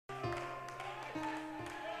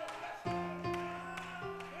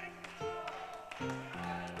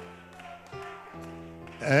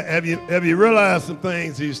Have you realized some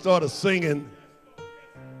things? You started singing.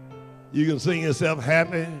 You can sing yourself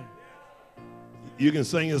happy. You can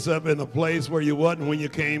sing yourself in a place where you wasn't when you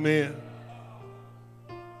came in.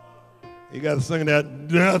 You got to sing that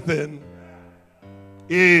nothing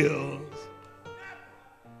is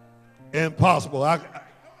impossible. I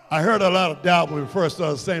heard a lot of doubt when we first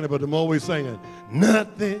started singing it, but the more we sing it,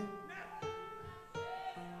 nothing.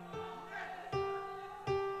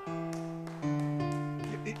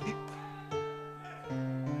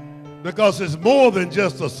 Because it's more than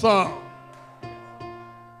just a song.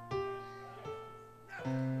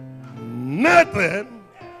 Nothing.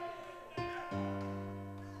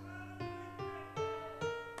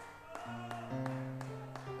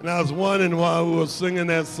 And I was wondering while we were singing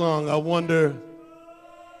that song, I wonder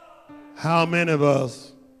how many of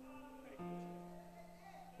us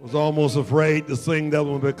was almost afraid to sing that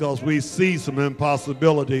one because we see some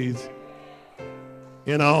impossibilities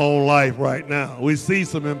in our own life right now. We see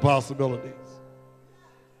some impossibilities.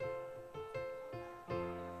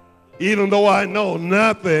 Even though I know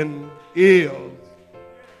nothing is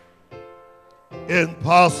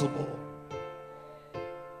impossible.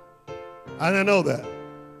 I didn't know that.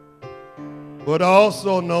 But I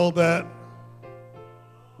also know that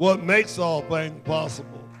what makes all things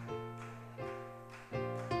possible.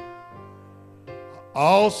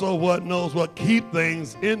 Also what knows what keep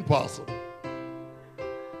things impossible.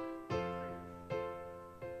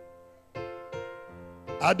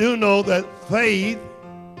 I do know that faith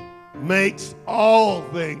makes all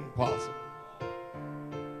things possible.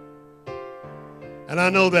 And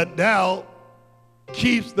I know that doubt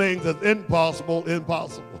keeps things that's impossible,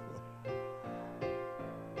 impossible.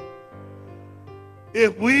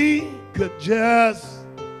 If we could just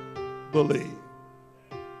believe.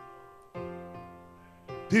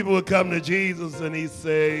 People would come to Jesus and he'd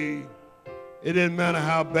say, it didn't matter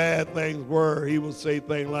how bad things were. He would say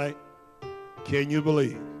things like, can you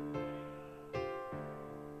believe?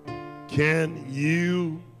 Can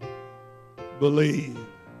you believe?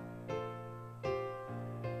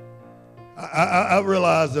 I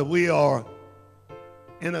realize that we are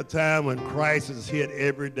in a time when crisis hit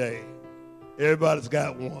every day. Everybody's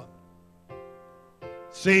got one.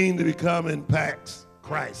 Seem to be coming packs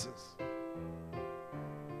crisis.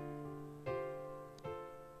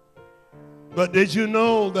 But did you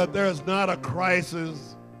know that there's not a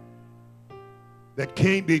crisis that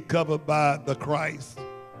can't be covered by the Christ?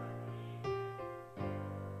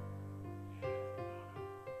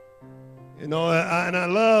 You know, and I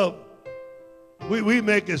love, we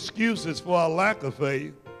make excuses for our lack of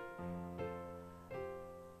faith.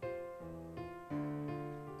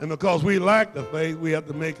 And because we lack the faith, we have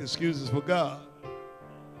to make excuses for God.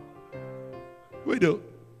 We do.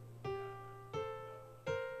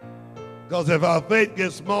 Because if our faith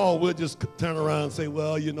gets small, we'll just turn around and say,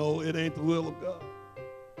 well, you know, it ain't the will of God.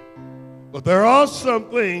 But there are some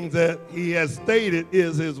things that he has stated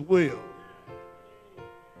is his will.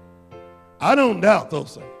 I don't doubt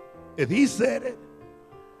those things. If he said it.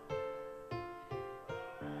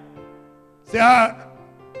 See,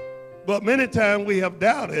 but many times we have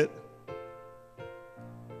doubted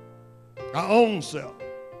our own self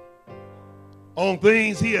on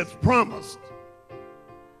things he has promised.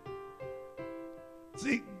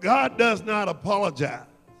 See, God does not apologize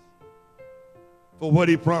for what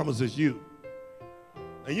he promises you.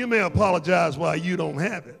 And you may apologize why you don't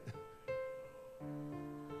have it.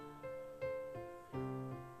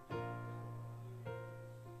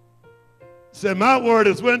 Said, my word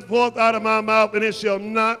is went forth out of my mouth, and it shall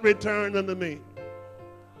not return unto me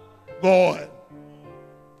void.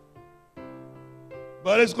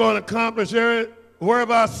 But it's going to accomplish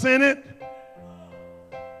wherever I send it.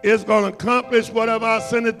 It's going to accomplish whatever I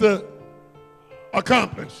send it to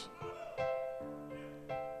accomplish.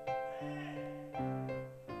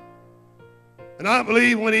 And I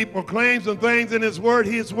believe when he proclaims some things in his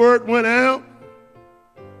word went out.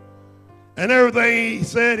 And everything he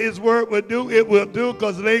said his word would do, it will do,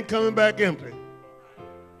 because it ain't coming back empty.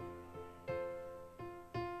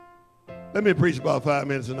 Let me preach about 5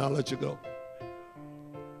 minutes and I'll let you go.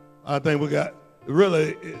 I think we got,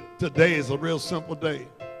 really, today is a real simple day.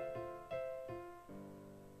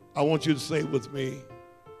 I want you to say with me,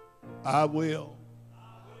 I will.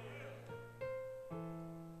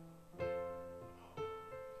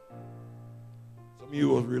 Some of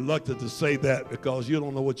you are reluctant to say that because you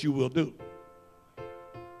don't know what you will do.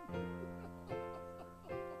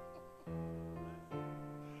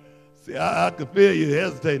 See, I can feel you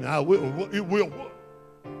hesitating. I will. It will what?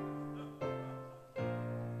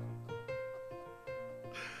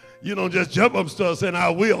 You don't just jump up and start saying, I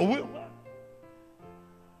will. Will what?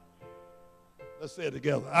 Let's say it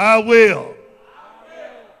together. I will.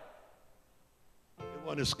 It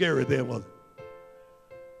wasn't scary then, was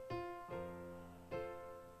it?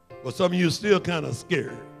 But some of you still kind of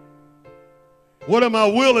scared. What am I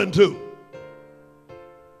willing to?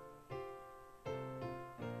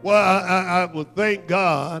 Well, I would thank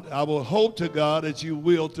God, I will hope to God that you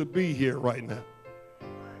will to be here right now.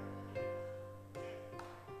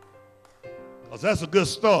 Because that's a good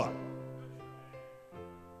start.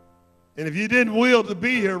 And if you didn't will to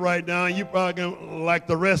be here right now, you probably going to like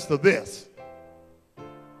the rest of this.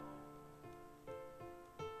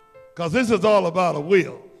 Because this is all about a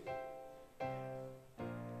will.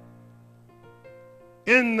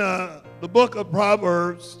 In the book of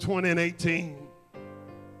Proverbs 20 and 18,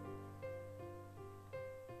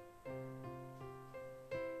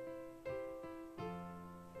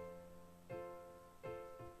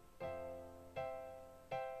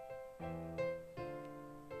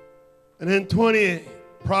 and in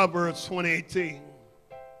Proverbs 20:18,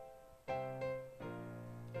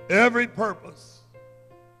 every purpose,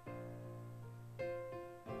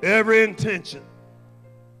 every intention,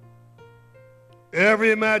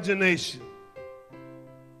 every imagination,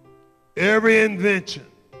 every invention,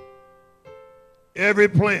 every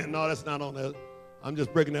plan. No, that's not on there. I'm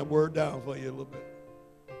just breaking that word down for you a little bit.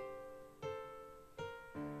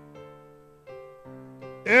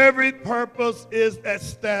 Every purpose is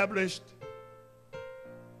established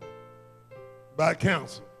by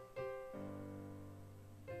counsel.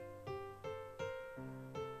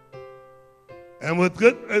 And with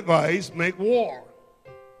good advice, make war.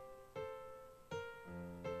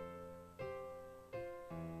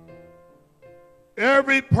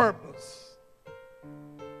 Every purpose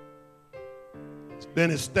has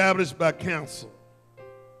been established by counsel.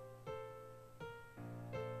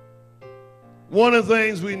 One of the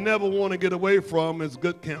things we never want to get away from is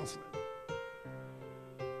good counseling.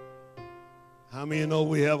 How many know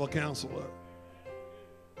we have a counselor?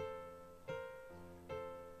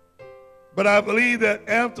 But I believe that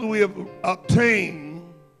after we have obtained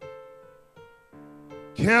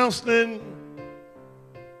counseling,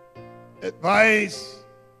 advice,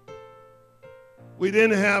 we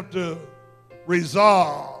didn't have to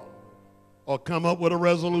resolve or come up with a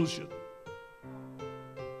resolution.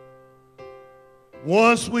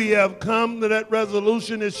 Once we have come to that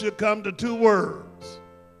resolution, it should come to two words.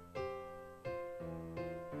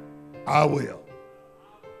 I will.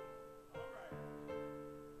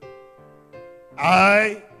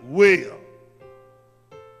 I will.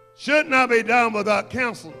 Should not be done without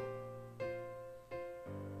counseling.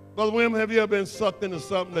 Brother William, have you ever been sucked into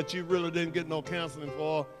something that you really didn't get no counseling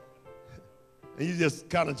for? And you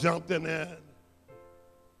just kind of jumped in there,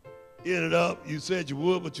 ended up, you said you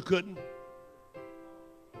would, but you couldn't?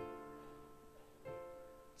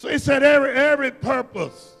 So he said every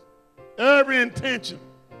purpose, every intention,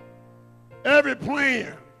 every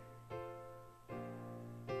plan,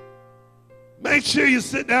 make sure you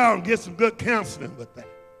sit down and get some good counseling with that.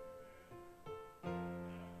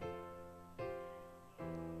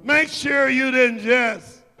 Make sure you didn't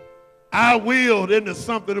just, I willed into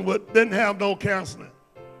something that didn't have no counseling.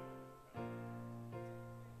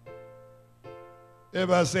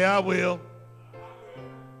 Everybody say, I will.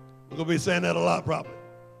 We're going to be saying that a lot probably.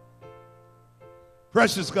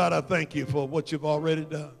 Precious God, I thank you for what you've already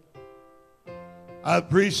done. I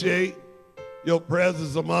appreciate your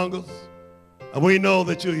presence among us. And we know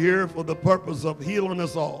that you're here for the purpose of healing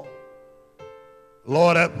us all.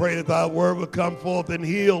 Lord, I pray that thy word will come forth and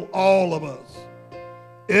heal all of us.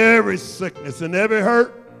 Every sickness and every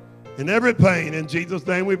hurt and every pain. In Jesus'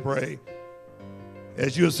 name we pray.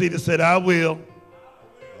 As you'll see, that said, I will.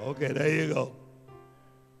 Okay, there you go.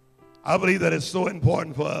 I believe that it's so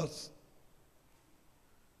important for us.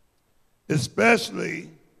 Especially,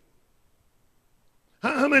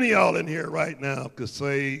 how many of y'all in here right now could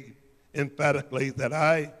say emphatically that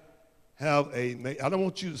I have I don't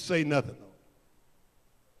want you to say nothing though.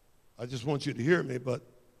 I just want you to hear me, but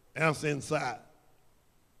answer inside.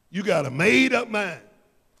 You got a made up mind.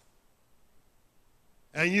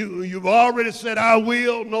 And you've already said, I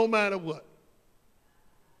will no matter what.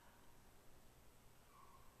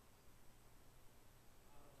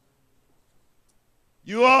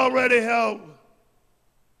 You already have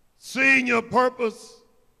seen your purpose.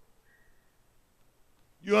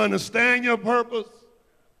 You understand your purpose.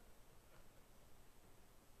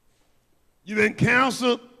 You've been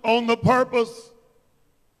counseled on the purpose.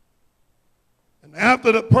 And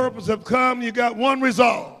after the purpose have come, you got one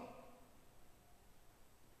resolve.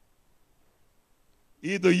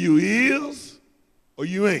 Either you is or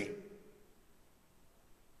you ain't.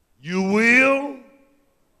 You will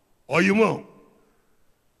or you won't.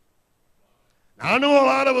 I know a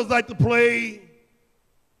lot of us like to play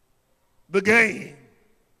the game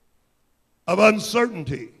of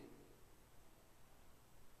uncertainty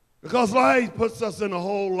because life puts us in a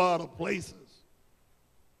whole lot of places.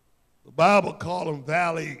 The Bible calls them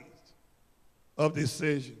valleys of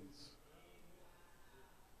decisions.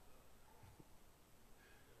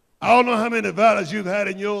 I don't know how many valleys you've had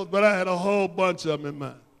in yours, but I had a whole bunch of them in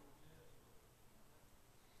mine.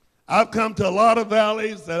 I've come to a lot of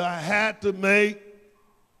valleys that I had to make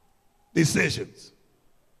decisions.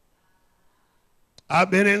 I've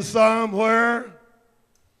been in some where,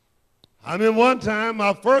 one time,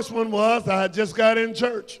 my first one was I had just got in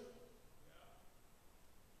church.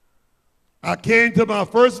 I came to my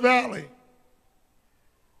first valley.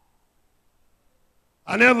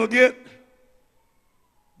 I never forget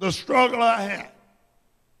the struggle I had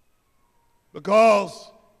because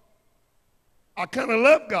I kind of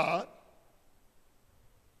left God,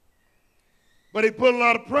 but he put a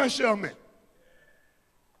lot of pressure on me.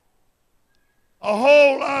 A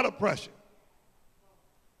whole lot of pressure.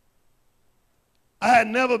 I had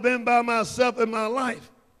never been by myself in my life.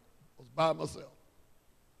 I was by myself.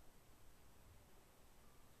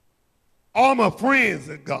 All my friends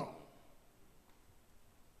had gone.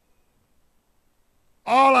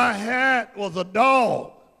 All I had was a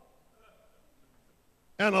dog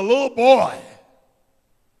and a little boy.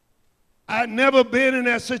 I'd never been in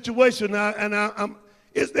that situation,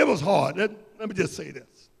 it was hard. Let me just say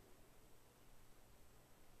this.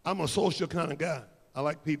 I'm a social kind of guy. I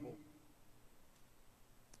like people.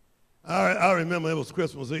 I remember it was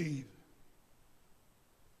Christmas Eve.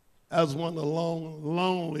 That was one of the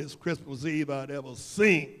loneliest Christmas Eve I'd ever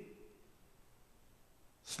seen.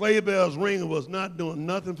 Sleigh bells ringing was not doing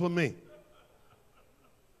nothing for me.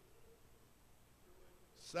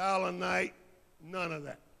 Silent night, none of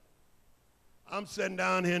that. I'm sitting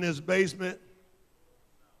down here in this basement.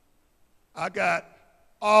 I got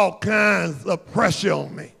all kinds of pressure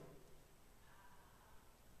on me.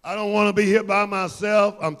 I don't want to be here by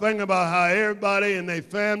myself. I'm thinking about how everybody and their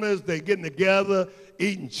families, they getting together,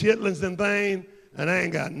 eating chitlins and things, and I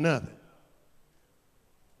ain't got nothing.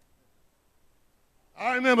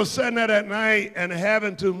 I remember sitting there that night and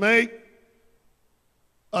having to make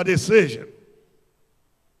a decision.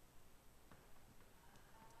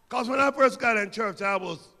 Because when I first got in church, I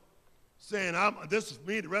was saying, this is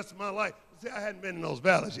me the rest of my life. See, I hadn't been in those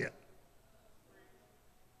valleys yet.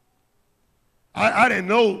 I didn't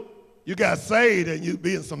know you got saved and you'd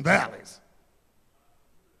be in some valleys.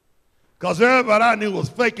 Because everybody I knew was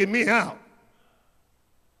faking me out.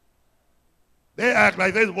 They act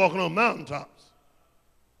like they was walking on mountaintops.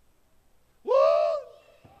 What?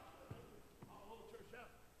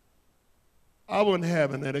 I wasn't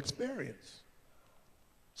having that experience.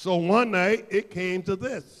 So one night, it came to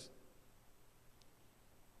this.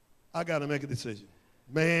 I got to make a decision.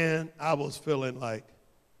 Man, I was feeling like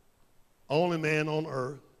only man on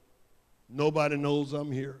earth. Nobody knows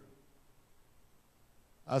I'm here.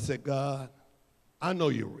 I said, God, I know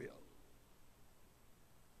you're real.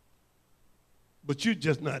 But you're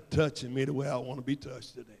just not touching me the way I want to be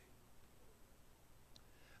touched today.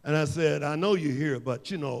 And I said, I know you're here, but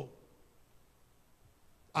you know,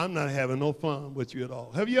 I'm not having no fun with you at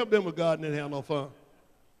all. Have you ever been with God and didn't have no fun?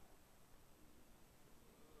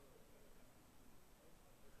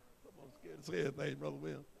 Someone's scared to say anything, Brother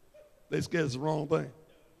Will. They scared it's the wrong thing.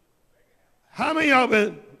 How many of y'all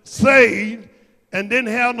been saved and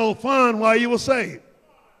didn't have no fun while you were saved?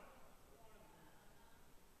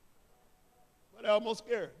 But they're almost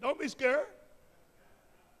scared. Don't be scared.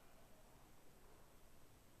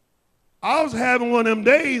 I was having one of them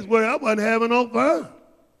days where I wasn't having no fun.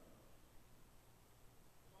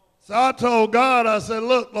 So I told God, I said,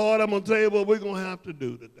 look, Lord, I'm going to tell you what we're going to have to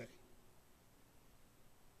do today.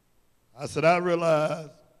 I said, I realize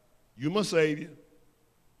you're my Savior,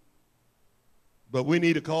 but we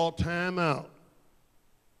need to call time out.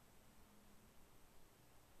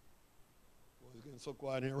 Boy, it's getting so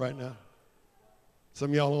quiet here right now.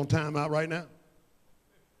 Some of y'all on time out right now?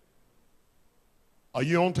 Are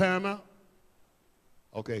you on time out?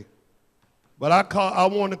 Okay. But I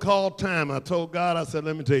wanted to call time. I told God, I said,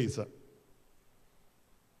 let me tell you something.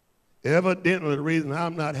 Evidently, the reason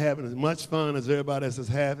I'm not having as much fun as everybody else is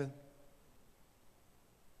having,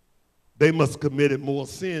 they must have committed more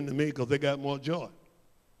sin than me because they got more joy.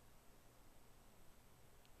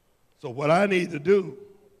 So what I need to do,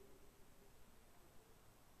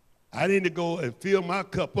 I need to go and fill my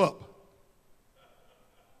cup up.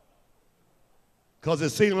 Because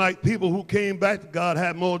it seemed like people who came back to God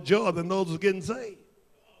had more joy than those who were getting saved.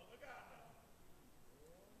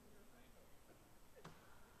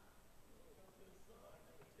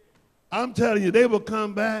 I'm telling you, they will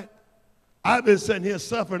come back. I've been sitting here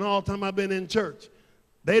suffering all the time I've been in church.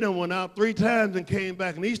 They done went out 3 times and came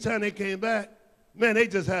back. And each time they came back, man, they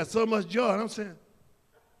just had so much joy. And I'm saying,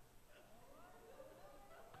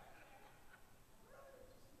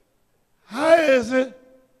 how is it?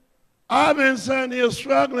 I've been sitting here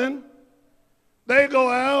struggling. They go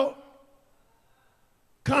out,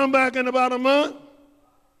 come back in about a month.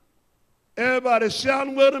 Everybody's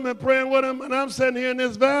shouting with them and praying with them. And I'm sitting here in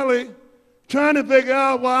this valley trying to figure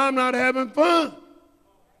out why I'm not having fun.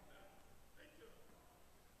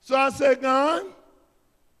 So I said, God,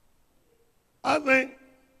 I think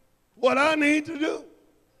what I need to do,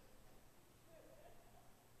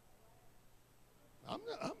 I'm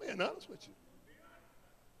being honest with you.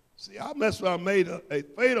 See, I messed around, made a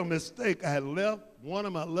fatal mistake. I had left one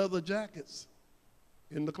of my leather jackets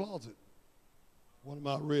in the closet. One of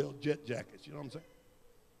my real jet jackets, you know what I'm saying?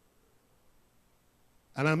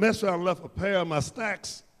 And I messed around and left a pair of my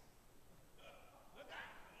stacks.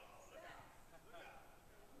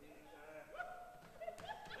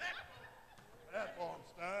 Platform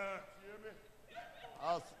stacks, you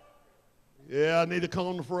hear me? Yeah, I need to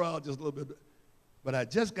comb the fur out just a little bit. But I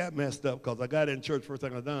just got messed up because I got in church, first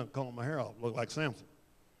thing I done, combed my hair off, looked like Samson.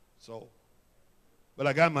 So, but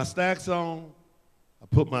I got my stacks on, I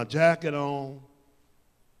put my jacket on.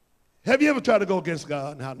 Have you ever tried to go against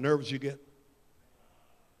God and how nervous you get?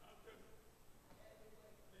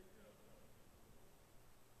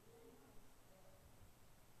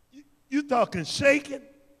 You talking shaking?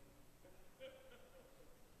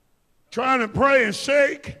 Trying to pray and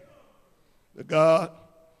shake to God.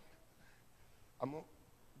 I'm going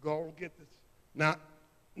to go and get this. Now,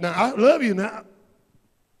 I love you now.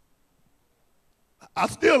 I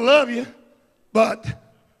still love you, but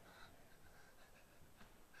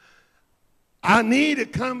I need to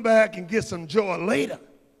come back and get some joy later.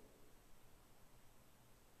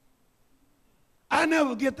 I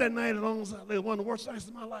never get that night as long as I live. One of the worst nights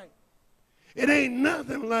of my life. It ain't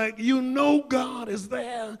nothing like you know God is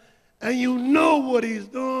there and you know what he's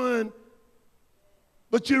doing,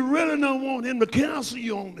 but you really don't want him to counsel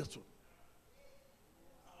you on this one.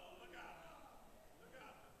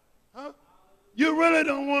 Huh? You really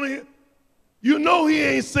don't want to hear. You know he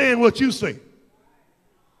ain't saying what you say.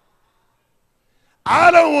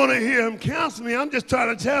 I don't want to hear him counsel me. I'm just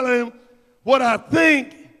trying to tell him what I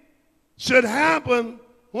think should happen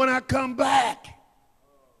when I come back.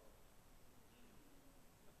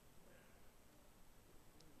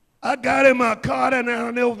 I got in my car that night,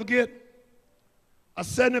 I'll never forget. A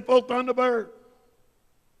 74 Thunderbird.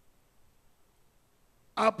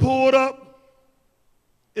 I pulled up.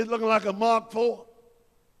 It's looking like a Mark IV.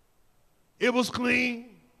 It was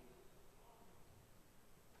clean.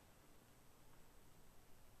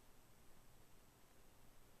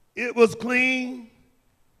 It was clean.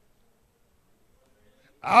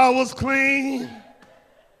 I was clean.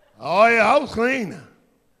 Oh, yeah, I was clean.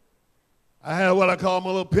 I had what I call my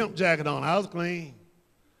little pimp jacket on. I was clean.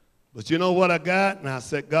 But you know what I got? And I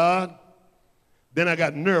said, God, then I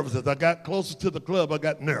got nervous. As I got closer to the club, I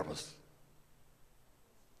got nervous.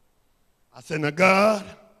 I said, now, God,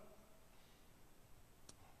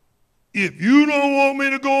 if you don't want me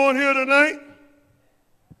to go in here tonight,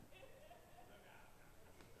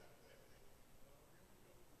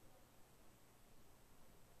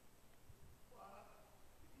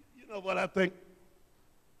 you know what I think?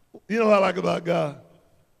 You know what I like about God?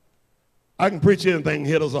 I can preach anything,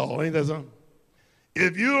 hit us all. Ain't that something?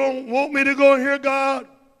 If you don't want me to go in here, God,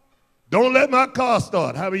 don't let my car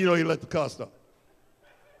start. How many of you know you let the car start?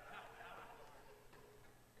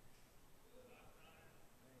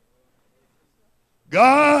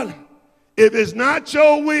 God, if it's not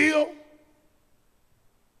your will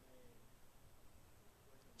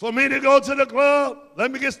for me to go to the club,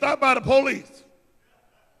 let me get stopped by the police.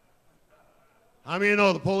 How many of you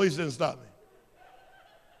know the police didn't stop me?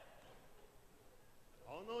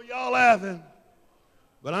 I don't know y'all laughing,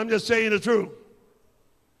 but I'm just saying the truth.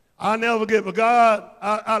 I'll never forget, but God,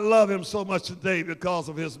 I love him so much today because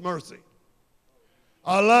of his mercy.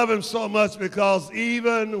 I love him so much because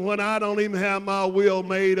even when I don't even have my will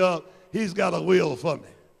made up, he's got a will for me.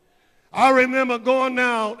 I remember going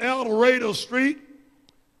down El Dorado Street,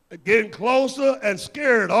 getting closer and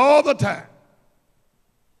scared all the time.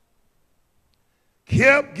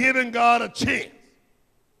 Kept giving God a chance.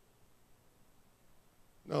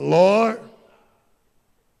 Now, Lord,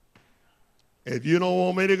 if you don't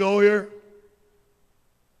want me to go here,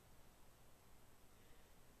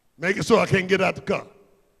 make it so I can't get out the car.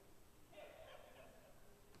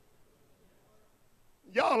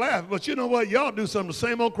 Y'all laugh, but you know what? Y'all do some of the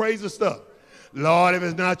same old crazy stuff. Lord, if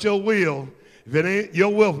it's not your will, if it ain't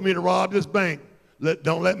your will for me to rob this bank,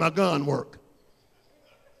 don't let my gun work.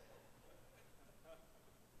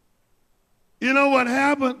 You know what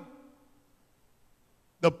happened?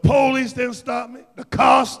 The police didn't stop me. The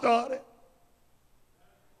car started.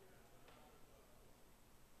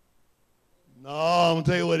 No, I'm going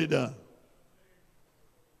to tell you what he done.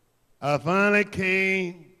 I finally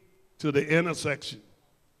came to the intersection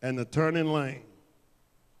and the turning lane.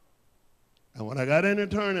 And when I got in the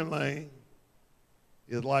turning lane,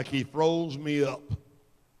 it's like he froze me up.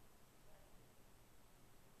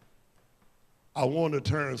 I wanted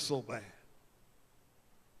to turn so bad.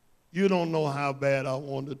 You don't know how bad I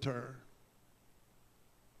wanted to turn.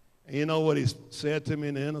 And you know what he said to me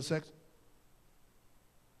in the intersection?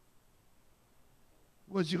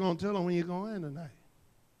 What you going to tell him when you go in tonight?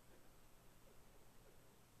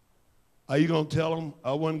 Are you going to tell him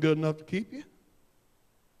I wasn't good enough to keep you?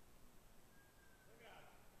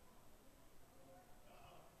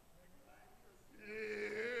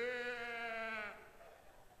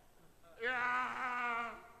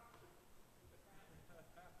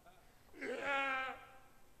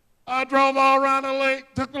 I drove all around the lake,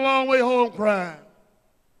 took the long way home crying.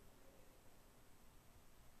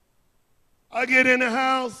 I get in the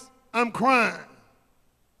house, I'm crying.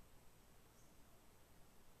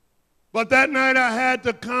 But that night I had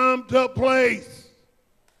to come to a place.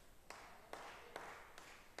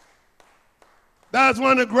 That's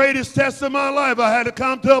one of the greatest tests of my life. I had to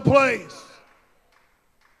come to a place.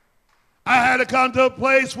 I had to come to a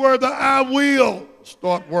place where the I will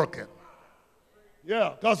start working.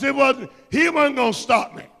 Yeah, because he wasn't going to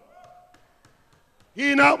stop me.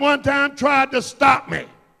 He not one time tried to stop me.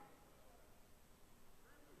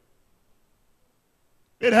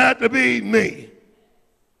 It had to be me.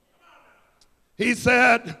 He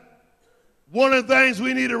said, one of the things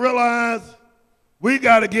we need to realize, we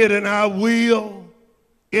got to get in our will,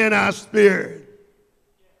 in our spirit.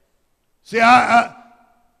 See,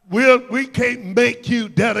 we can't make you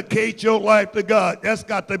dedicate your life to God. That's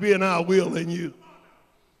got to be in our will in you.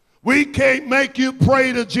 We can't make you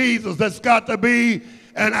pray to Jesus. That's got to be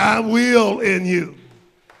an I will in you.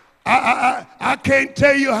 I can't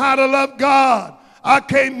tell you how to love God. I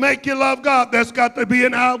can't make you love God. That's got to be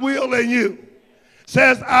an I will in you. It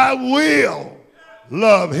says, I will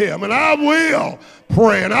love him, and I will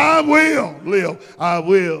pray, and I will live. I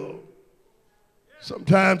will.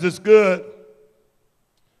 Sometimes it's good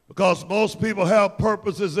because most people have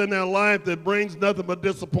purposes in their life that brings nothing but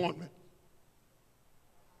disappointment.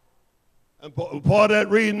 And part of that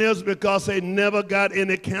reason is because they never got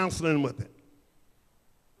any counseling with it.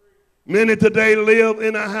 Many today live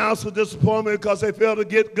in a house of disappointment because they fail to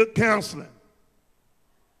get good counseling.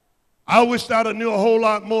 I wish I'd have knew a whole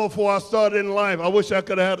lot more before I started in life. I wish I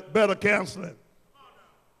could have had better counseling.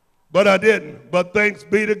 But I didn't. But thanks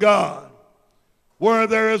be to God. Where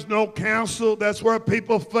there is no counsel, that's where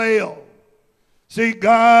people fail. See,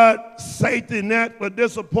 God, Satan, that for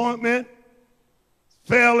disappointment,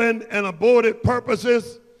 failing and aborted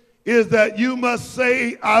purposes is that you must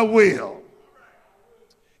say, I will.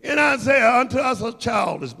 In Isaiah, unto us a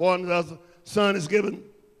child is born, unto us a son is given.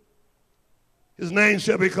 His name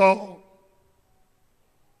shall be called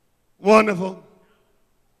Wonderful,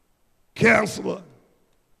 Counselor,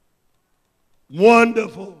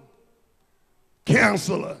 Wonderful,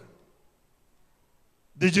 Counselor.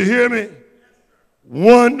 Did you hear me?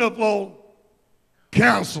 Wonderful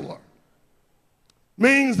Counselor.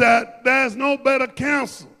 Means that there's no better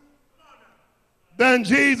counsel than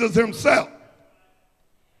Jesus himself.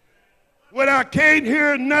 When I can't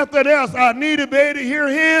hear nothing else, I need to be able to hear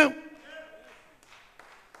him.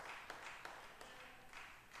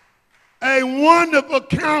 A wonderful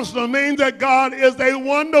counselor means that God is a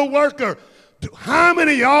wonder worker. How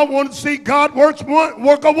many of y'all want to see God work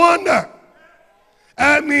a wonder?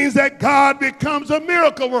 That means that God becomes a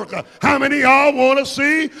miracle worker. How many of y'all want to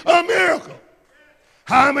see a miracle?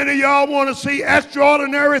 How many of y'all want to see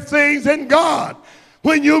extraordinary things in God?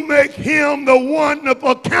 When you make him the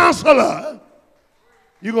wonderful counselor,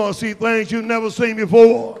 you're going to see things you've never seen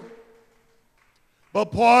before. But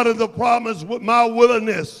part of the problem is with my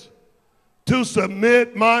willingness to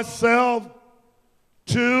submit myself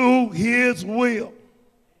to his will.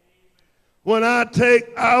 When I take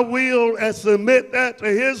our will and submit that to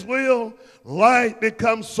his will, life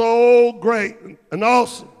becomes so great and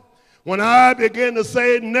awesome. When I begin to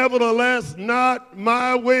say, nevertheless, not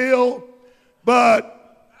my will,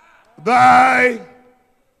 but thy,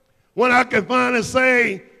 when I can finally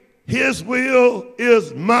say, his will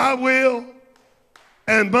is my will,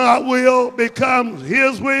 and my will becomes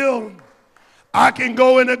his will, I can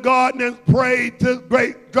go in the garden and pray till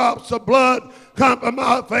great drops of blood come from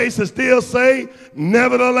my face and still say,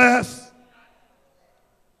 nevertheless,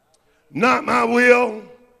 not my will.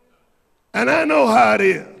 And I know how it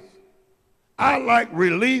is. I like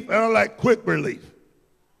relief and I like quick relief.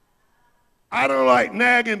 I don't like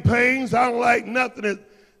nagging pains. I don't like nothing that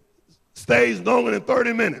stays longer than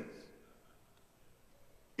 30 minutes.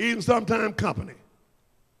 Even sometimes company.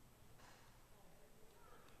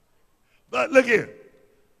 But look here.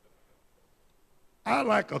 I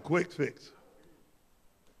like a quick fix.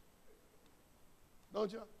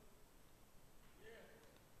 Don't y'all?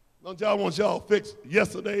 Don't y'all want y'all fixed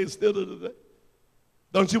yesterday instead of today?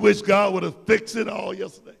 Don't you wish God would have fixed it all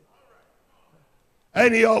yesterday?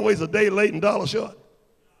 Ain't he always a day late and dollar short?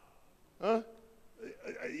 Huh?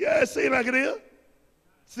 Yeah, it seems like it is.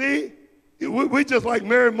 See? We just like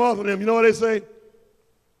Mary, Martha and them. You know what they say?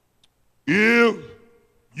 If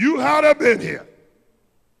you had have been here.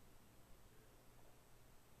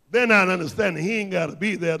 They're not understanding he ain't got to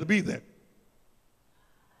be there to be there.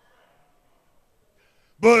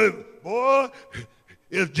 But, boy,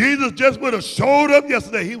 if Jesus just would have showed up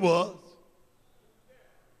yesterday, he was.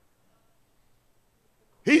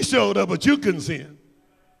 He showed up, but you couldn't see him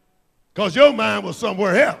because your mind was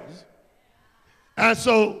somewhere else. And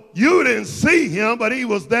so you didn't see him, but he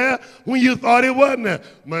was there when you thought he wasn't there.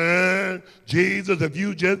 Man, Jesus, if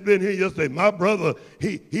you just been here yesterday, my brother,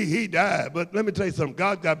 he died. But let me tell you something.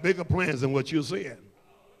 God got bigger plans than what you're seeing.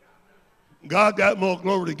 God got more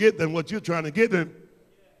glory to get than what you're trying to give him.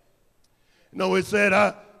 You know, it said,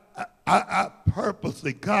 God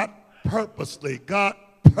purposely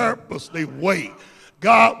wait.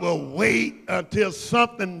 God will wait until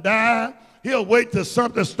something dies. He'll wait till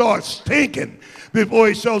something starts stinking before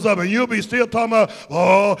he shows up. And you'll be still talking about,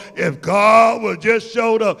 oh, if God would just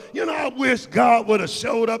showed up. You know, I wish God would have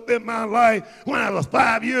showed up in my life when I was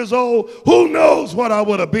 5 years old. Who knows what I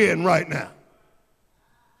would have been right now?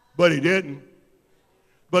 But he didn't.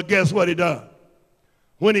 But guess what he done?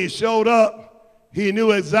 When he showed up, he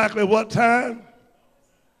knew exactly what time,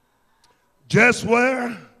 just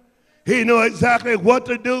where. He knew exactly what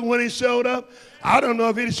to do when he showed up. I don't know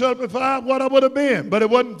if he showed up at 5, what I would have been, but it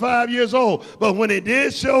wasn't 5 years old. But when he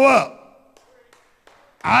did show up,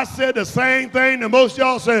 I said the same thing that most of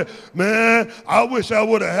y'all said, man, I wish I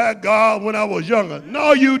would have had God when I was younger.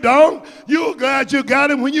 No, you don't. You're glad you got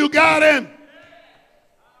him when you got him.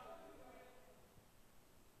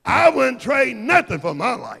 I wouldn't trade nothing for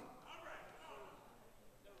my life.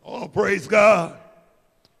 Oh, praise God.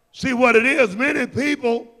 See what it is, many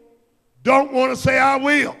people don't want to say I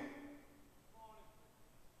will.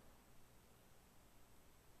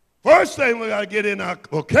 First thing we got to get in our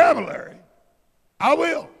vocabulary, I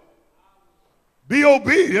will. Be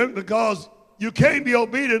obedient, because you can't be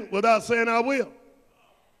obedient without saying I will.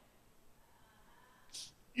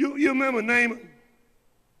 You remember Naaman?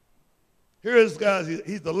 Here is guys,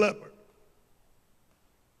 he's the leopard.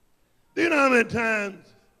 Do you know how many times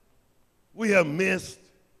we have missed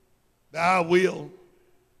the I will?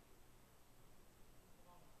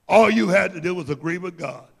 All you had to do was agree with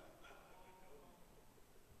God.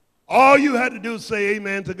 All you had to do was say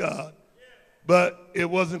amen to God, but it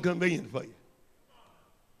wasn't convenient for you.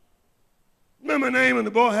 Remember Naaman,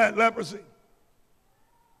 the boy had leprosy?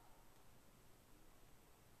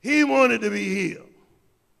 He wanted to be healed.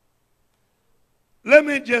 Let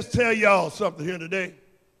me just tell y'all something here today.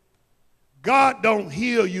 God don't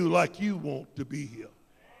heal you like you want to be healed.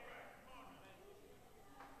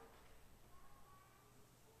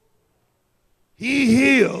 He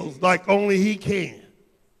heals like only he can.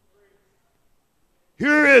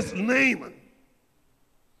 Here is Naaman.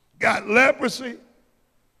 Got leprosy,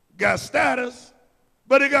 got status,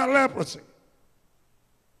 but he got leprosy.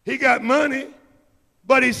 He got money,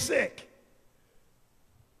 but he's sick.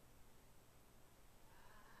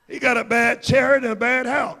 He got a bad chariot and a bad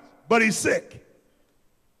house, but he's sick.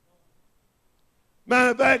 Matter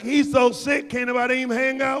of fact, he's so sick, can't nobody even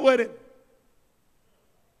hang out with him.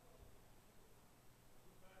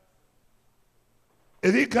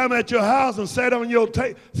 If he come at your house and sat in your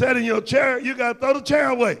chair, you got to throw the chair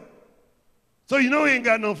away. So you know he ain't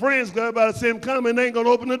got no friends, because everybody see him coming, they ain't going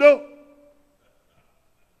to open the door.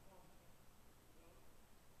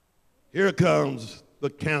 Here comes the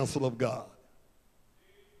counsel of God.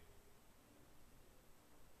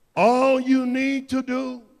 All you need to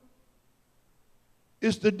do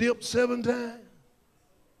is to dip 7 times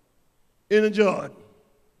in the Jordan.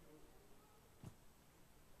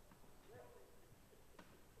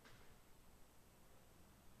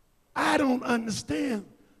 I don't understand,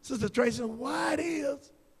 Sister Tracy, why it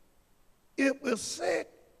is if we're sick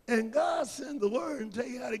and God sends the word and tell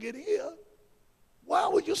you how to get healed, why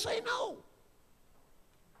would you say no?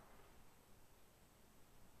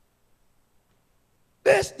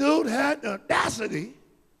 This dude had the audacity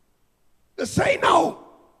to say no.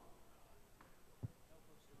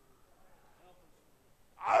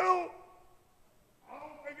 I don't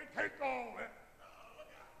think it takes all that.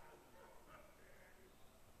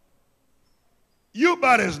 You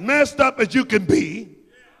about as messed up as you can be,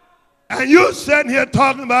 and you're sitting here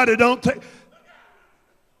talking about it don't take.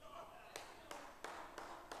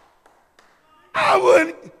 I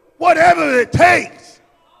would, whatever it takes.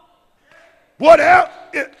 Whatever,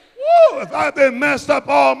 if I've been messed up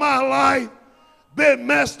all my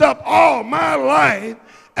life,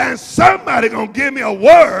 and somebody gonna give me a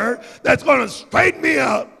word that's gonna straighten me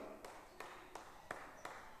up.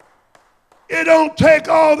 It don't take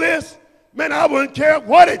all this. Man, I wouldn't care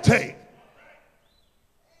what it takes.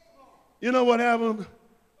 You know what happened?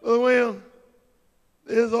 Well,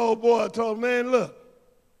 this old boy told me, man, look,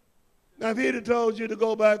 now if he'd have told you to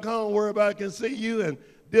go back home where I can see you and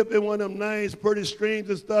dip in one of them nice, pretty streams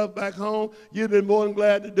and stuff back home, you'd been more than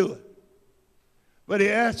glad to do it. But he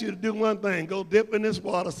asked you to do one thing, go dip in this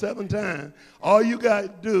water 7 times. All you got to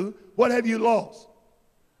do, what have you lost?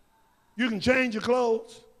 You can change your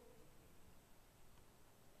clothes.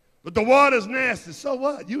 But the water's nasty, so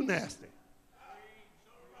what? You nasty.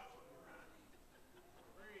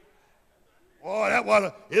 Boy, that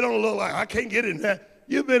water, it don't look like, I can't get in that.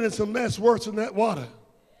 You've been in some mess worse than that water.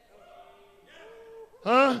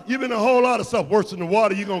 Huh? You've been in a whole lot of stuff worse than the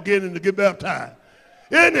water you're going to get in to get baptized.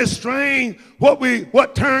 Isn't it strange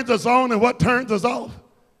what turns us on and what turns us off?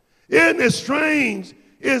 Isn't it strange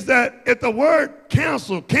is that if the word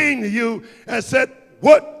counsel came to you and said,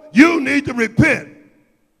 what you need to repent,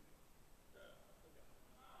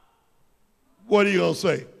 what are you going to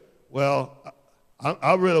say? Well,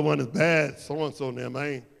 I really wasn't as bad so-and-so and them.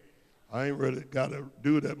 I ain't really got to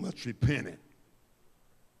do that much repenting.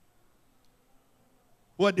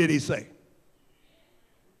 What did he say?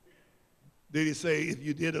 Did he say if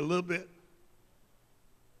you did a little bit,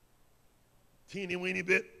 teeny weeny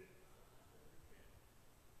bit?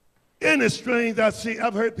 Isn't it strange?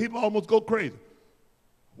 I've heard people almost go crazy.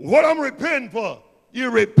 What I'm repenting for? You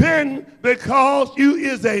repent because you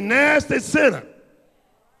is a nasty sinner.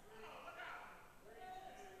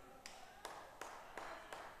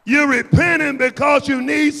 You're repenting because you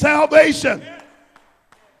need salvation.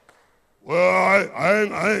 Well,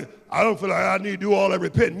 I don't feel like I need to do all that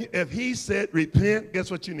repenting. If he said repent, guess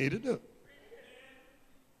what you need to do?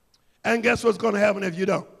 And guess what's going to happen if you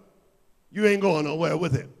don't? You ain't going nowhere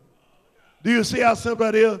with it. Do you see how simple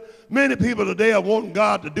that is? Many people today are wanting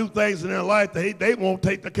God to do things in their life. They won't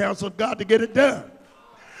take the counsel of God to get it done.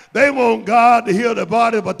 They want God to heal their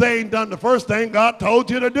body, but they ain't done the first thing God told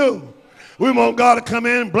you to do. We want God to come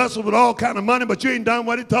in and bless us with all kind of money, but you ain't done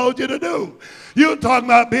what he told you to do. You're talking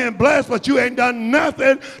about being blessed, but you ain't done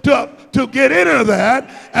nothing to get into that,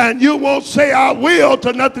 and you won't say I will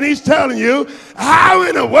to nothing he's telling you. How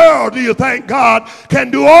in the world do you think God can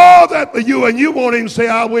do all that for you and you won't even say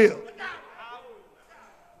I will?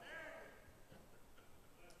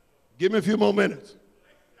 Give me a few more minutes.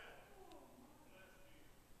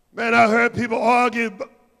 Man, I heard people argue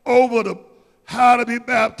over how to be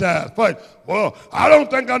baptized. But, well, I don't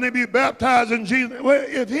think I need to be baptized in Jesus. Well,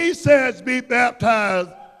 if he says be baptized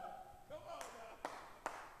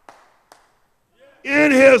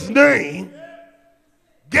in his name,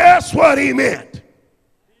 guess what he meant?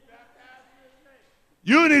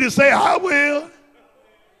 You need to say, I will.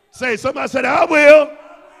 Say, somebody said, I will.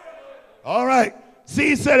 All right. See,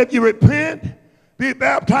 he said if you repent, be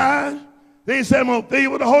baptized, then he said I'm going to fill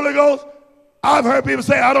you with the Holy Ghost. I've heard people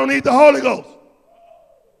say, I don't need the Holy Ghost.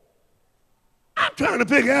 I'm trying to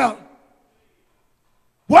figure out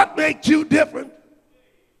what makes you different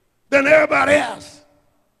than everybody else.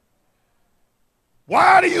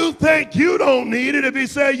 Why do you think you don't need it if he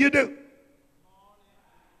says you do?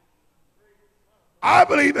 I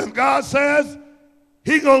believe if God says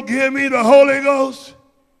he's going to give me the Holy Ghost,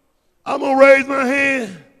 I'm going to raise my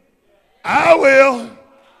hand. I will.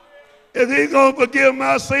 If he's going to forgive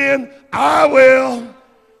my sin, I will.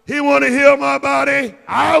 He want to heal my body,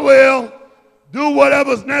 I will. Do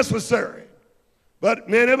whatever's necessary. But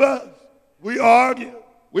many of us, we argue,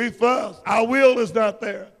 we fuss. Our will is not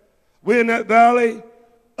there. We're in that valley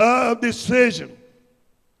of decision.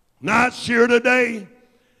 Not sure today,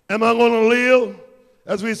 am I going to live?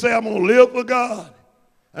 As we say, I'm going to live for God.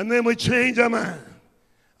 And then we change our mind.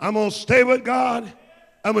 I'm going to stay with God,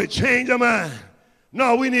 and we change our mind.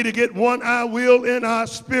 No, we need to get one I will in our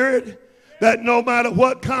spirit that no matter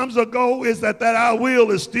what comes or goes, is that I will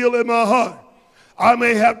is still in my heart. I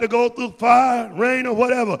may have to go through fire, rain, or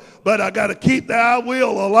whatever, but I got to keep the I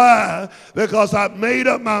will alive because I've made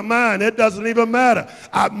up my mind. It doesn't even matter.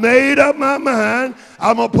 I've made up my mind.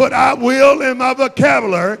 I'm going to put I will in my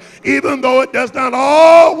vocabulary, even though it does not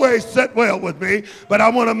always sit well with me, but I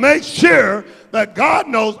want to make sure that God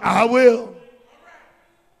knows I will.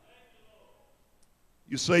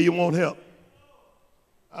 You say you want help.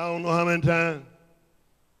 I don't know how many times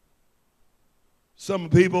some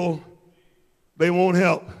people, they won't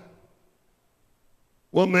help.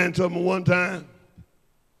 One man told me one time,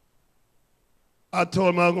 I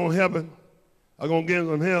told him I was going to help him. I was going to give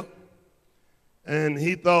him some help. And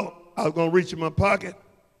he thought I was going to reach in my pocket,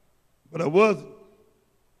 but I wasn't.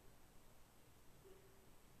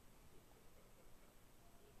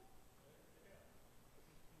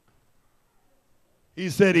 He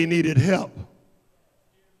said he needed help.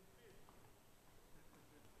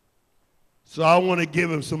 So I want to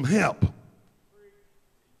give him some help.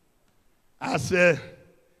 I said,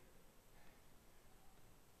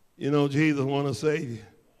 you know, Jesus want to save you.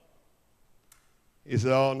 He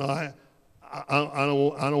said, oh, no, I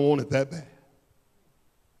don't want it that bad.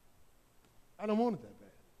 I don't want it that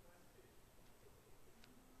bad.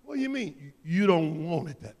 What do you mean you don't want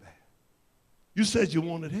it that bad? You said you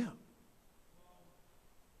wanted help.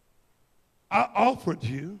 I offered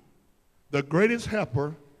you the greatest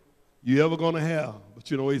helper you ever going to have. But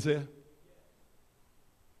you know what he said?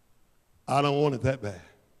 I don't want it that bad.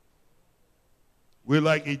 We're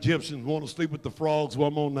like Egyptians, want to sleep with the frogs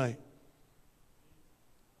one more night.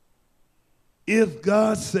 If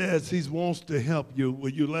God says he wants to help you, will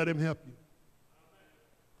you let him help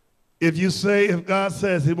you? If God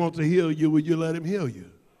says he wants to heal you, will you let him heal you?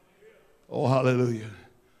 Oh, hallelujah.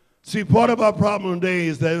 See, part of our problem today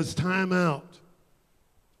is that it's time out.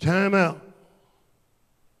 Time out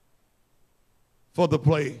for the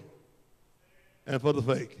play and for the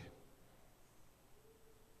fake.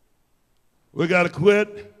 We got to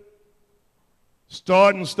quit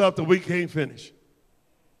starting stuff that we can't finish.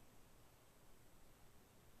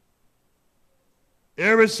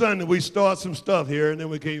 Every Sunday we start some stuff here and then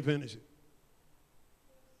we can't finish it.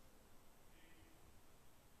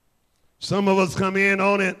 Some of us come in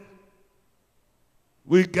on it.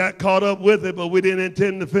 We got caught up with it, but we didn't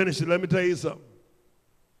intend to finish it. Let me tell you something.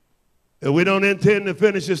 If we don't intend to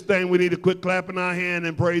finish this thing, we need to quit clapping our hand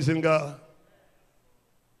and praising God.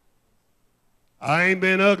 I ain't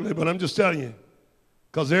been ugly, but I'm just telling you.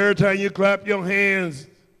 Because every time you clap your hands,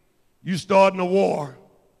 you starting a war.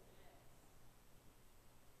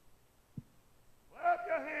 Clap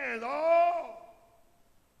your hands. Oh!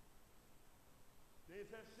 They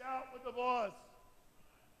said shout with the voice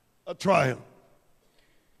of triumph.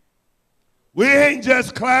 We ain't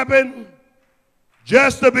just clapping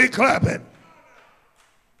just to be clapping.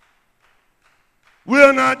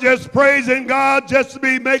 We're not just praising God just to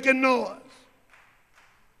be making noise.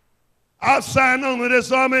 I've signed on to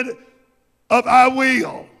this army of I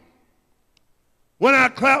will. When I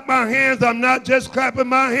clap my hands, I'm not just clapping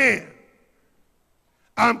my hand.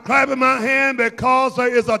 I'm clapping my hand because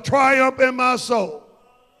there is a triumph in my soul.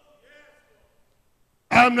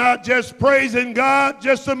 I'm not just praising God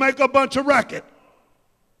just to make a bunch of racket.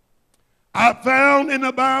 I found in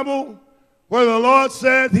the Bible where the Lord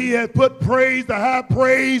said he had put praise, the high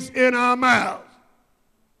praise in our mouths.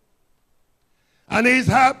 And these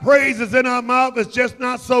high praises in our mouth is just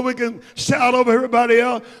not so we can shout over everybody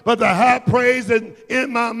else, but the high praise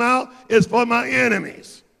in my mouth is for my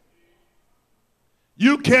enemies.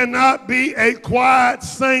 You cannot be a quiet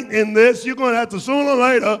saint in this. You're going to have to sooner or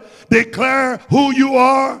later declare who you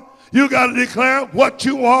are. You got to declare what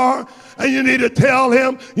you are. And you need to tell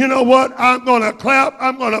him, you know what, I'm going to clap,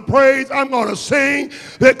 I'm going to praise, I'm going to sing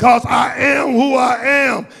because I am who I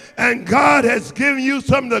am. And God has given you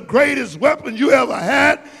some of the greatest weapons you ever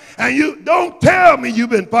had. And you don't tell me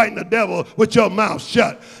you've been fighting the devil with your mouth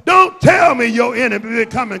shut. Don't tell me your enemy been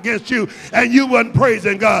coming against you and you wasn't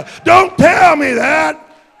praising God. Don't tell me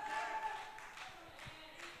that.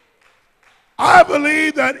 I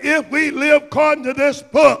believe that if we live according to this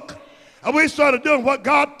book and we started doing what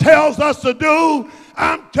God tells us to do,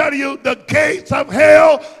 I'm telling you, the gates of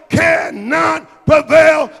hell cannot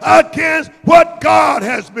prevail against what God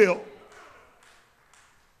has built.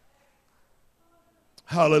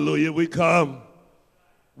 Hallelujah. We come.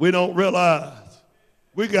 We don't realize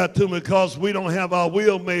we got to because we don't have our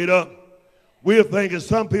will made up. We're thinking,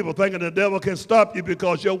 some people thinking the devil can stop you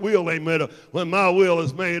because your will ain't made up. When my will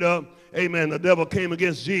is made up, amen, the devil came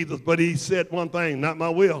against Jesus, but he said one thing, not my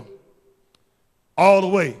will. All the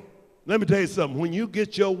way. let me tell you something. When you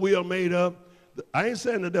get your will made up, I ain't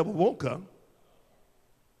saying the devil won't come.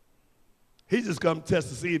 He just come test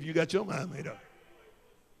to see if you got your mind made up.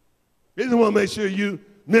 He just want to make sure you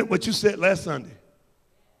meant what you said last Sunday.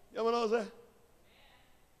 You ever know that?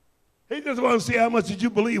 He just want to see how much did you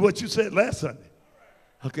believe what you said last Sunday.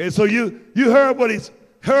 Okay, so you heard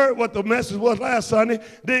what the message was last Sunday,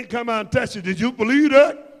 then come out and test you. Did you believe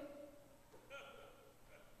that?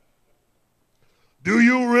 Do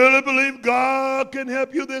you really believe God can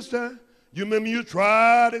help you this time? You remember you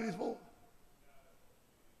tried it before?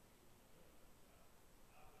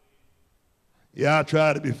 Yeah, I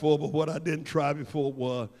tried it before, but what I didn't try before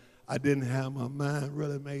was I didn't have my mind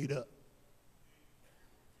really made up.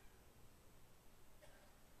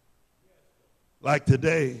 Like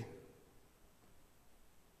today,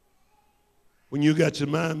 when you got your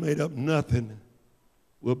mind made up, nothing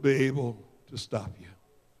will be able to stop you.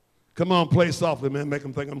 Come on, play softly, man. Make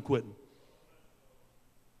them think I'm quitting.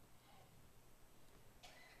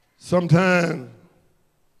 Sometimes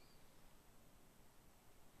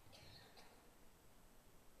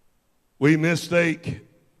we mistake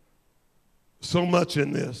so much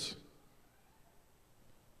in this.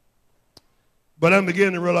 But I'm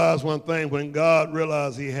beginning to realize one thing. When God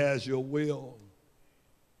realizes he has your will,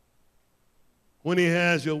 when he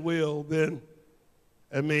has your will, then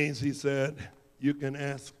it means he said, you can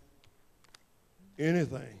ask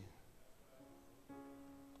anything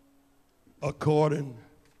according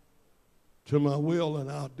to my will,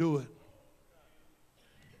 and I'll do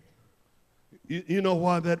it. You know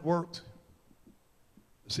why that worked?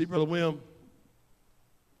 See, Brother William,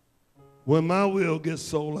 when my will gets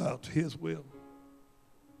sold out to his will,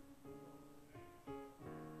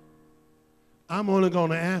 I'm only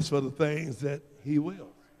going to ask for the things that he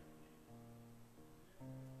will.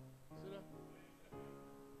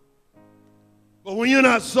 But when you're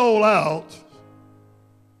not sold out,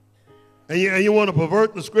 and you want to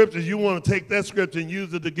pervert the scriptures, you want to take that scripture and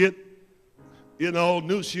use it to get,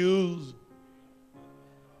 new shoes.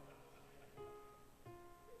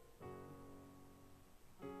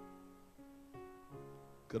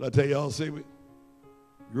 Could I tell y'all a secret?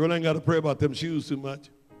 You really ain't got to pray about them shoes too much.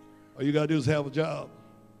 All you got to do is have a job.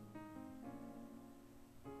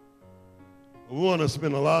 We want to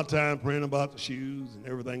spend a lot of time praying about the shoes and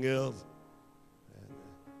everything else.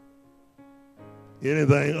 And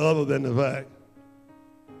anything other than the fact,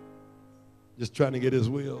 just trying to get his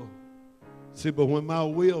will. See, but when my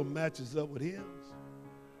will matches up with his,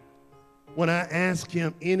 when I ask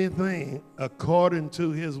him anything according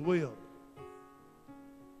to his will,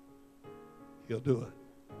 he'll do it.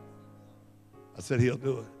 I said he'll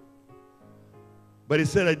do it. But he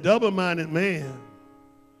said a double-minded man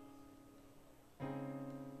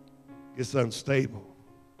is unstable.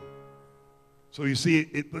 So you see,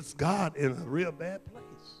 it puts God in a real bad place.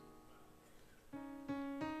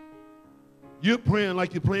 You're praying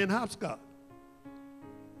like you're playing hopscotch.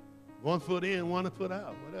 1 foot in, 1 foot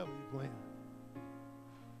out, whatever you're playing.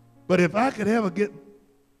 But if I could ever get,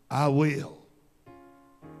 I will,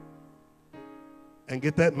 and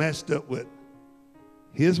get that matched up with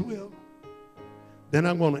his will, then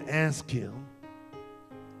I'm going to ask him.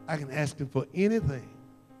 I can ask him for anything.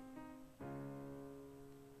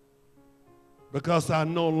 Because I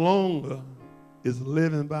no longer is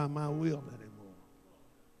living by my will anymore.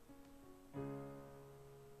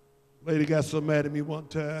 Lady got so mad at me one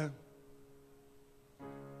time.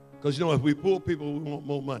 Because if we poor people, we want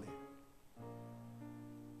more money.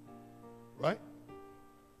 Right?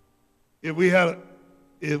 If we had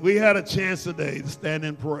a chance today to stand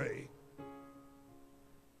and pray,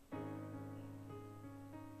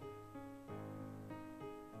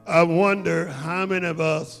 I wonder how many of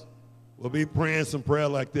us will be praying some prayer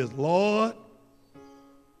like this. Lord,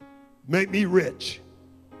 make me rich.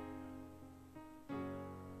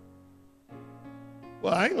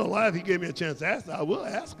 Well, I ain't gonna lie, if he gave me a chance to ask, I will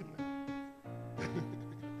ask him.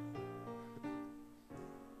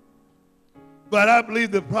 But I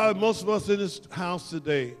believe that probably most of us in this house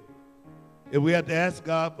today, if we had to ask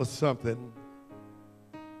God for something,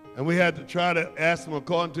 and we had to try to ask him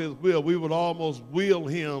according to his will, we would almost will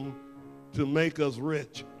him to make us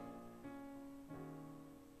rich.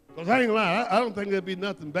 Because I ain't gonna lie, I don't think there'd be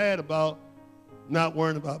nothing bad about not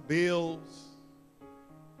worrying about bills.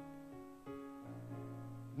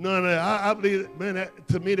 None of that. I believe, man,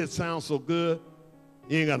 to me that sounds so good.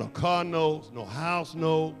 You ain't got no car notes, no house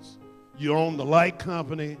notes. You own the light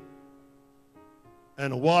company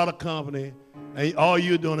and the water company, and all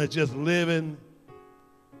you're doing is just living,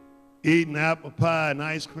 eating apple pie and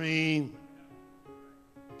ice cream,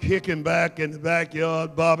 kicking back in the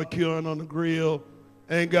backyard, barbecuing on the grill,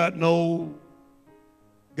 Ain't got your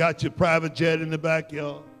private jet in the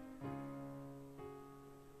backyard.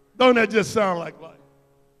 Don't that just sound like life?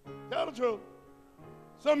 Tell the truth.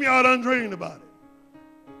 Some of y'all done dreamed about it.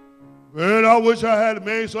 Man, I wish I had a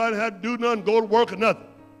man so I didn't have to do nothing, go to work or nothing.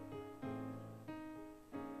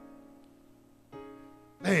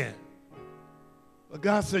 Man. But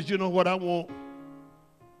God says, you know what I want?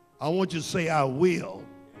 I want you to say, I will.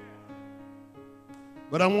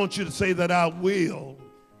 But I want you to say that I will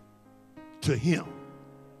to him.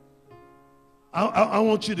 I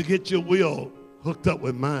want you to get your will hooked up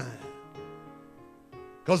with mine.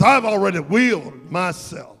 Because I've already willed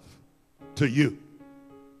myself to you.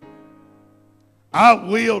 I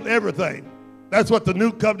willed everything. That's what the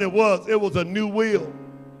new covenant was. It was a new will.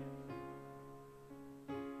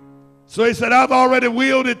 So he said, I've already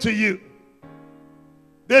willed it to you.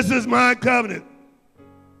 This is my covenant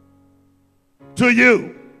to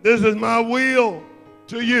you. This is my will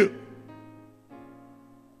to you.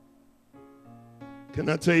 Can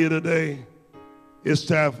I tell you today, it's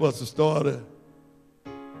time for us to start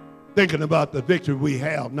thinking about the victory we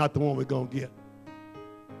have, not the one we're going to get.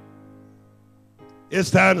 It's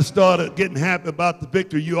time to start getting happy about the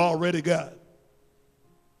victory you already got.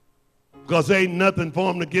 Because ain't nothing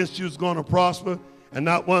formed against you is going to prosper, and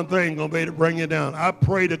not one thing going to be able to bring you down. I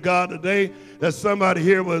pray to God today that somebody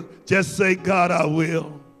here will just say, God, I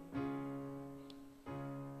will.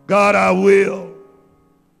 God, I will.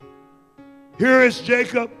 Here is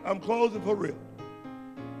Jacob. I'm closing for real.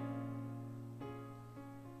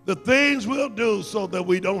 The things we'll do so that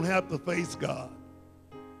we don't have to face God.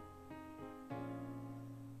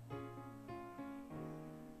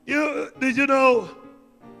 Did you know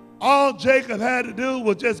all Jacob had to do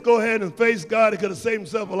was just go ahead and face God? He could have saved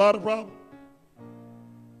himself a lot of problems.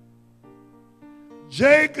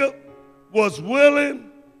 Jacob was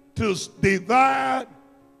willing to divide,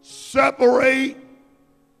 separate,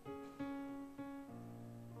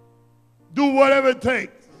 do whatever it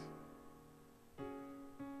takes,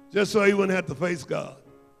 just so he wouldn't have to face God.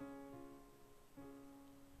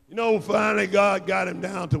 You know, finally God got him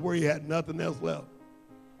down to where he had nothing else left.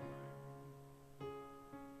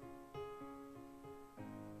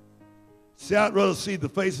 See, I'd rather see the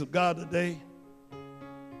face of God today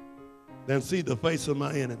than see the face of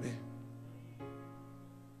my enemy.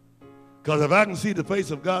 Because if I can see the face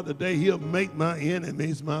of God today, he'll make my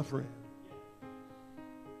enemies my friend.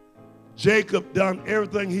 Jacob done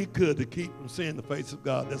everything he could to keep from seeing the face of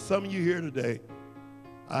God. There's some of you here today,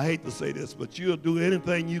 I hate to say this, but you'll do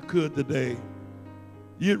anything you could today.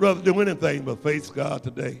 You'd rather do anything but face God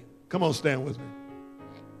today. Come on, stand with me.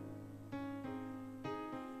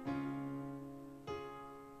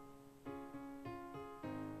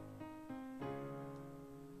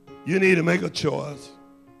 You need to make a choice.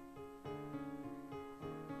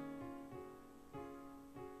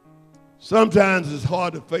 Sometimes it's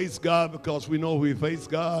hard to face God because we know if we face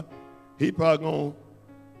God, he probably going to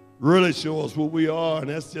really show us who we are,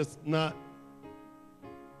 and that's just not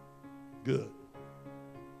good.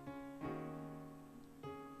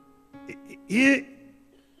 He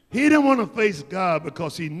didn't want to face God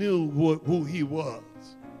because he knew who he was.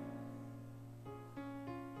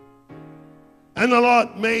 And the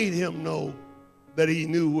Lord made him know that he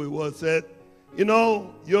knew who he was. Said, you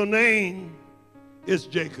know, your name is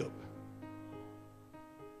Jacob.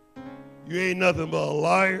 You ain't nothing but a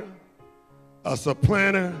liar, a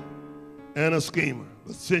supplanter, and a schemer.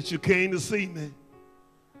 But since you came to see me,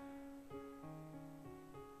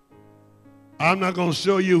 I'm not going to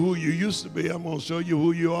show you who you used to be. I'm going to show you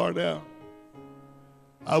who you are now.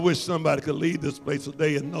 I wish somebody could leave this place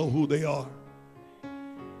today and know who they are.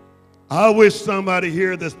 I wish somebody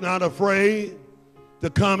here that's not afraid to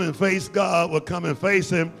come and face God would come and face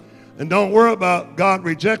him. And don't worry about God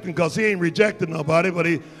rejecting, because he ain't rejecting nobody. But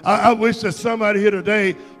I wish that somebody here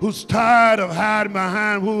today who's tired of hiding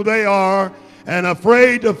behind who they are and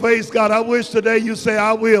afraid to face God, I wish today you say,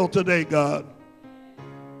 I will today, God.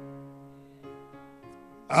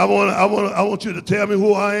 I want you to tell me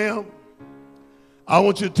who I am. I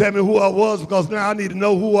want you to tell me who I was, because now I need to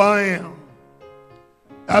know who I am.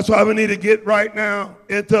 That's why we need to get right now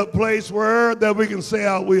into a place where that we can say,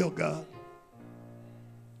 I will, God.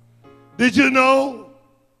 Did you know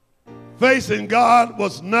facing God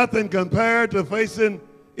was nothing compared to facing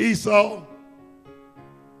Esau?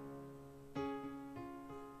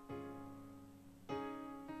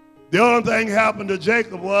 The only thing happened to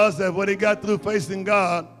Jacob was that when he got through facing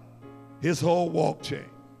God, his whole walk changed.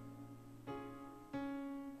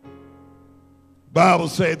 Bible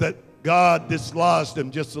says that God dislodged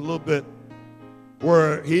him just a little bit,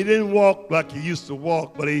 where he didn't walk like he used to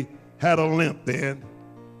walk, but he had a limp then.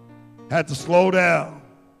 had to slow down,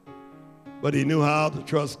 but he knew how to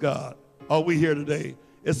trust God. Are we here today?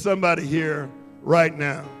 Is somebody here right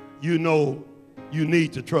now? You know you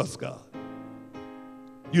need to trust God.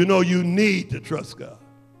 You know you need to trust God.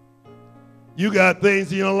 You got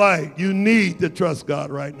things in your life. You need to trust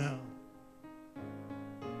God right now.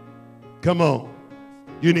 Come on.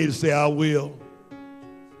 You need to say, I will.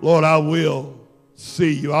 Lord, I will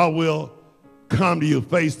see you. I will come to you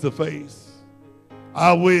face to face.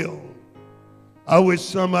 I will. I wish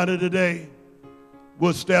somebody today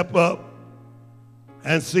would step up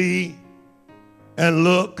and see and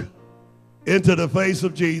look into the face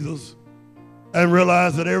of Jesus and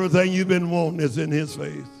realize that everything you've been wanting is in his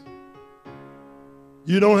face.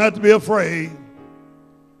 You don't have to be afraid.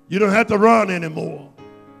 You don't have to run anymore.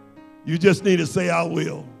 You just need to say, I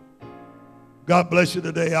will. God bless you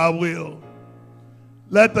today. I will.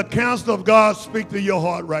 Let the counsel of God speak to your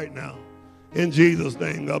heart right now. In Jesus'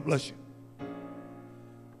 name, God bless you.